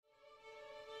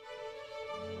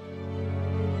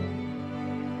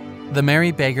The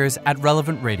Merry Beggars at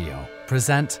Relevant Radio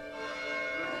present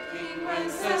King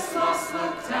Wenceslas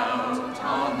looked out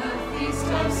on the feast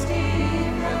of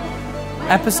Stephen.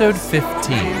 Episode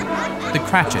 15, The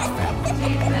Cratchit Family.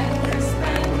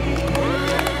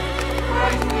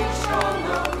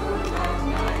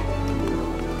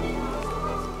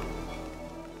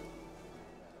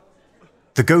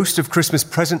 The ghost of Christmas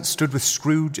present stood with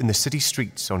Scrooge in the city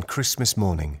streets on Christmas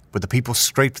morning, where the people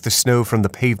scraped the snow from the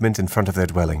pavement in front of their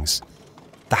dwellings.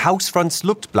 The house fronts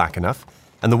looked black enough,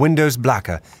 and the windows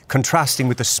blacker, contrasting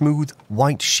with the smooth,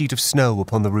 white sheet of snow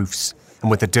upon the roofs, and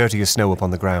with the dirtier snow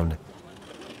upon the ground.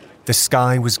 The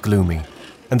sky was gloomy,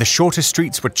 and the shorter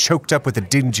streets were choked up with a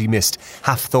dingy mist,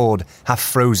 half thawed, half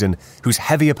frozen, whose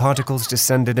heavier particles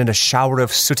descended in a shower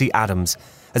of sooty atoms,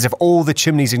 as if all the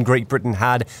chimneys in Great Britain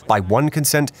had, by one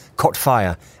consent, caught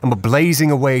fire and were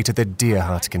blazing away to their dear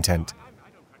heart's content.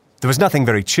 There was nothing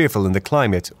very cheerful in the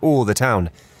climate or the town,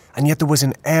 and yet there was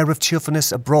an air of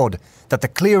cheerfulness abroad that the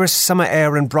clearest summer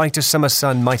air and brightest summer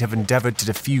sun might have endeavoured to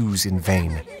diffuse in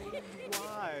vain.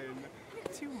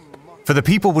 For the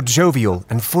people were jovial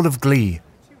and full of glee,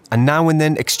 and now and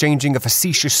then exchanging a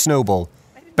facetious snowball,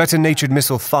 better-natured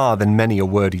missile far than many a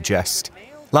wordy jest,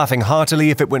 laughing heartily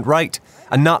if it went right,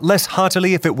 and not less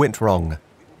heartily if it went wrong.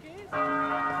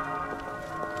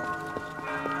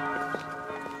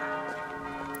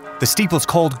 The steeples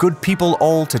called good people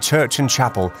all to church and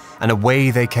chapel, and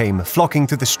away they came, flocking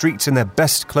through the streets in their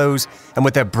best clothes and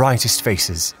with their brightest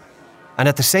faces. And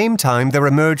at the same time there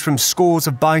emerged from scores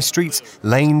of by-streets,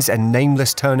 lanes and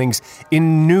nameless turnings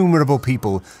innumerable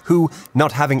people who,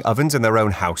 not having ovens in their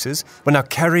own houses, were now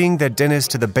carrying their dinners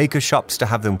to the baker's shops to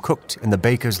have them cooked in the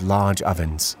baker's large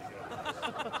ovens.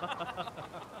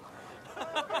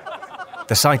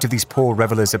 The sight of these poor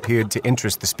revellers appeared to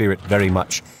interest the spirit very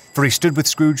much, for he stood with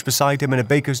Scrooge beside him in a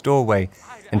baker's doorway,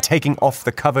 and taking off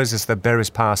the covers as the bearers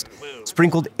passed,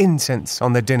 sprinkled incense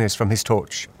on their dinners from his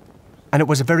torch. And it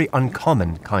was a very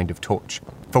uncommon kind of torch,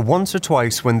 for once or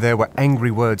twice when there were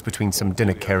angry words between some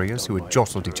dinner carriers who had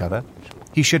jostled each other,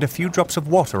 he shed a few drops of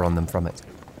water on them from it,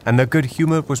 and their good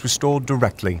humour was restored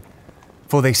directly,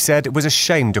 for they said it was a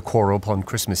shame to quarrel upon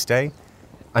Christmas Day,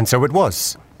 and so it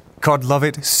was. God love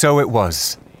it, so it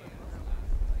was.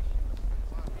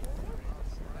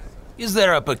 Is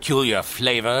there a peculiar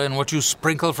flavour in what you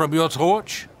sprinkle from your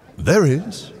torch? There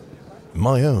is.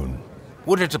 My own.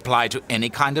 Would it apply to any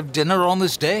kind of dinner on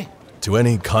this day? To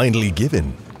any kindly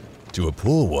given. To a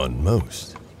poor one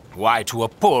most. Why to a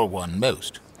poor one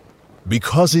most?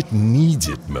 Because it needs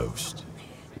it most.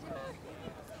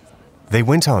 They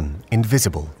went on,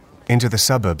 invisible, into the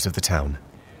suburbs of the town.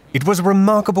 It was a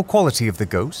remarkable quality of the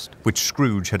ghost, which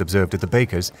Scrooge had observed at the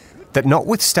baker's, that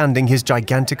notwithstanding his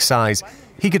gigantic size,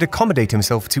 he could accommodate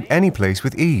himself to any place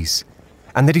with ease,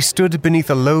 and that he stood beneath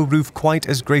a low roof quite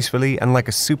as gracefully and like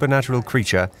a supernatural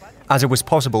creature as it was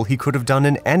possible he could have done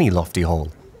in any lofty hall.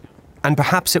 And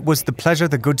perhaps it was the pleasure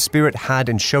the good spirit had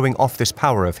in showing off this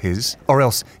power of his, or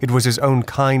else it was his own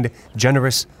kind,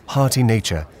 generous, hearty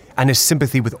nature, and his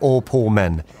sympathy with all poor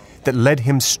men, that led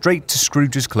him straight to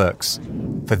Scrooge's clerks.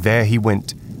 For there he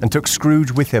went, and took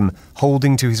Scrooge with him,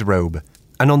 holding to his robe.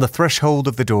 And on the threshold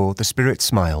of the door the spirit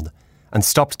smiled, and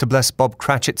stopped to bless Bob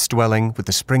Cratchit's dwelling with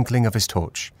the sprinkling of his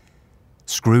torch.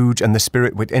 Scrooge and the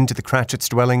spirit went into the Cratchit's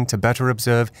dwelling to better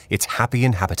observe its happy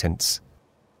inhabitants.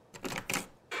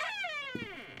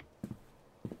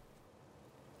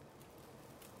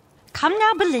 Come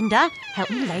now, Belinda, help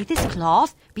me lay this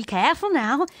cloth. Be careful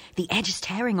now. The edge is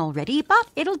tearing already, but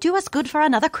it'll do us good for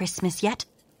another Christmas yet.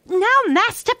 Now,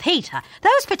 Master Peter,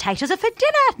 those potatoes are for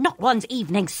dinner, not one's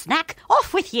evening snack.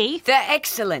 Off with ye. They're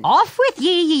excellent. Off with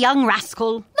ye, you young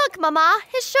rascal. Look, Mama,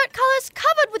 his shirt collar's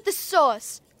covered with the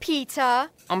sauce. Peter.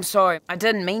 I'm sorry, I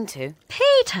didn't mean to.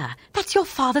 Peter, that's your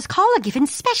father's collar given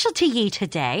special to ye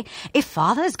today. If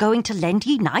father is going to lend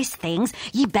ye nice things,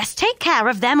 ye best take care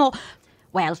of them or...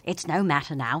 Well, it's no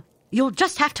matter now. You'll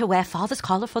just have to wear father's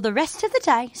collar for the rest of the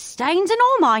day. Stains and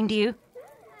all, mind you.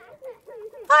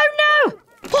 Oh, no!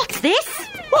 What's this?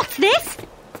 What's this?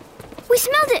 We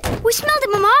smelled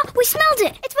it, Mama. We smelled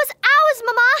it. It was ours,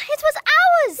 Mama. It was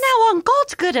ours. Now, on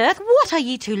God's good earth, what are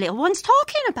ye two little ones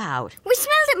talking about? We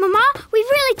smelled it, Mama. We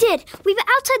really did. We were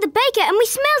outside the baker and we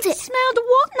smelled it. Smelled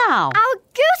what now? Our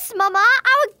goose, Mama.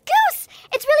 Our goose.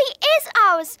 It really is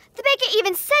ours. The baker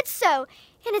even said so.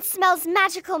 And it smells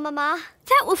magical, Mama.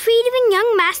 That will feed even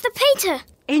young Master Peter.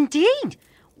 Indeed.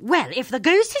 Well, if the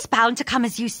goose is bound to come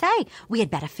as you say, we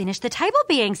had better finish the table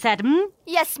being said,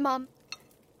 Yes, Mum.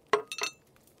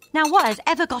 Now, what has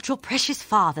ever got your precious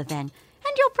father, then?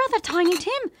 And your brother, Tiny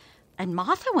Tim? And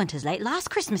Martha went as late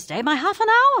last Christmas Day by half an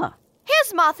hour.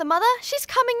 Here's Martha, Mother. She's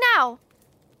coming now.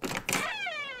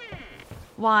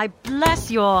 Why, bless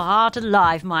your heart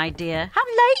alive, my dear. How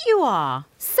late you are.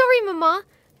 Sorry, Mama.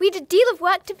 We had a deal of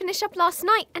work to finish up last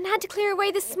night and had to clear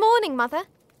away this morning, Mother.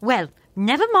 Well,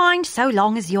 never mind so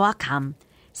long as you are come.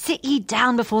 Sit ye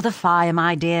down before the fire,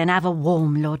 my dear, and have a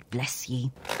warm Lord bless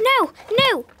ye. No,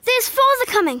 there's Father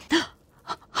coming.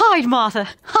 Hide, Martha,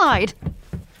 hide.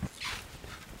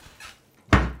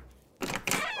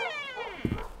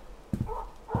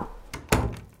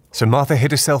 So Martha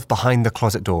hid herself behind the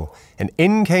closet door, and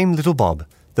in came little Bob,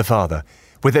 the father,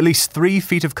 with at least 3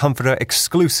 feet of comforter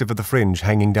exclusive of the fringe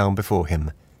hanging down before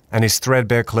him, and his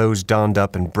threadbare clothes darned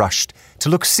up and brushed to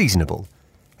look seasonable,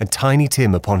 and Tiny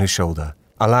Tim upon his shoulder.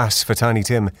 Alas for Tiny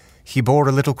Tim, he bore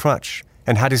a little crutch,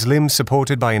 and had his limbs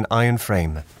supported by an iron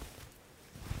frame.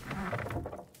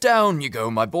 Down you go,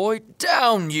 my boy,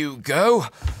 down you go.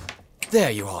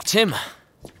 There you are, Tim.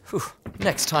 Whew.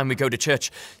 Next time we go to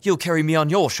church, you'll carry me on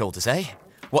your shoulders, eh?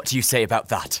 What do you say about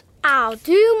that? I'll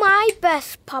do my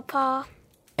best, Papa.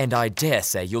 And I dare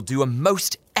say you'll do a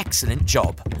most excellent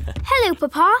job. Hello,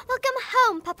 Papa. Welcome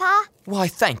home, Papa. Why,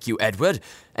 thank you, Edward,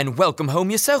 and welcome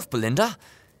home yourself, Belinda.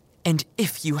 And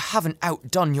if you haven't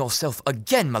outdone yourself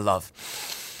again, my love,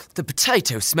 the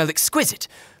potatoes smell exquisite.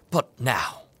 But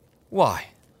now, why,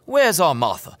 where's our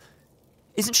Martha?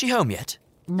 Isn't she home yet?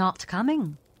 Not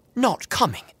coming. Not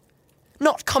coming?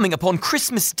 Not coming upon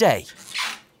Christmas Day?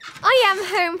 I am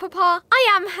home, Papa. I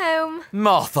am home.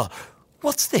 Martha,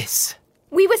 what's this?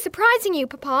 We were surprising you,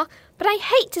 Papa, but I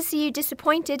hate to see you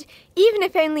disappointed, even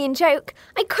if only in joke.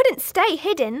 I couldn't stay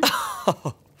hidden.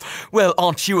 Well,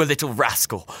 aren't you a little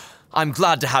rascal? I'm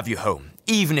glad to have you home,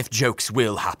 even if jokes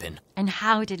will happen. And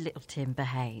how did little Tim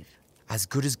behave? As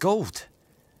good as gold.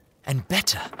 And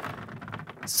better.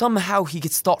 Somehow he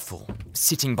gets thoughtful,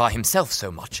 sitting by himself so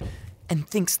much, and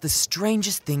thinks the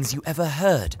strangest things you ever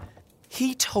heard.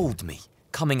 He told me,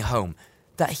 coming home,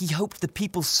 that he hoped the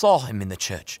people saw him in the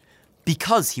church,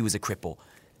 because he was a cripple,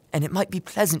 and it might be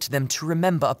pleasant to them to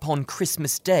remember upon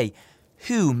Christmas Day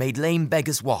who made lame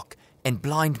beggars walk and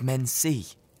blind men see.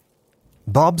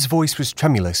 Bob's voice was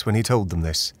tremulous when he told them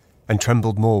this, and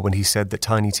trembled more when he said that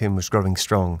Tiny Tim was growing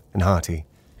strong and hearty.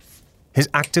 His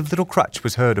active little crutch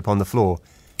was heard upon the floor,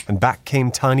 and back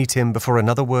came Tiny Tim before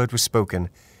another word was spoken,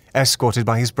 escorted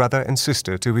by his brother and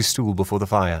sister to his stool before the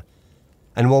fire.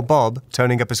 And while Bob,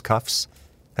 turning up his cuffs,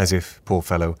 as if, poor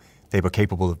fellow, they were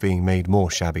capable of being made more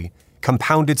shabby,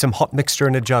 compounded some hot mixture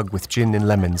in a jug with gin and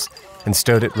lemons, and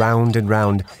stirred it round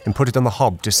and put it on the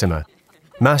hob to simmer,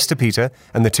 Master Peter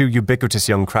and the 2 ubiquitous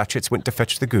young Cratchits went to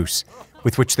fetch the goose,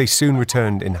 with which they soon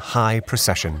returned in high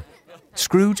procession.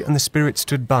 Scrooge and the spirit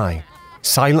stood by,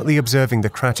 silently observing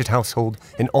the Cratchit household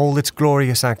in all its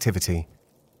glorious activity.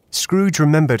 Scrooge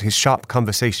remembered his sharp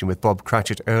conversation with Bob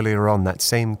Cratchit earlier on that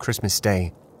same Christmas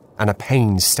Day, and a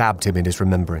pain stabbed him in his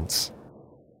remembrance.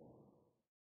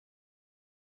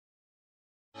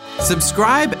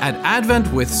 Subscribe at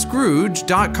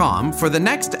adventwithscrooge.com for the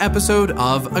next episode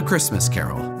of A Christmas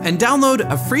Carol, and download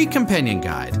a free companion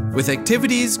guide with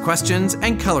activities, questions,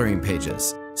 and coloring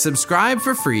pages. Subscribe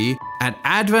for free at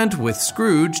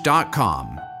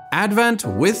adventwithscrooge.com.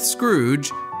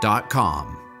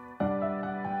 adventwithscrooge.com.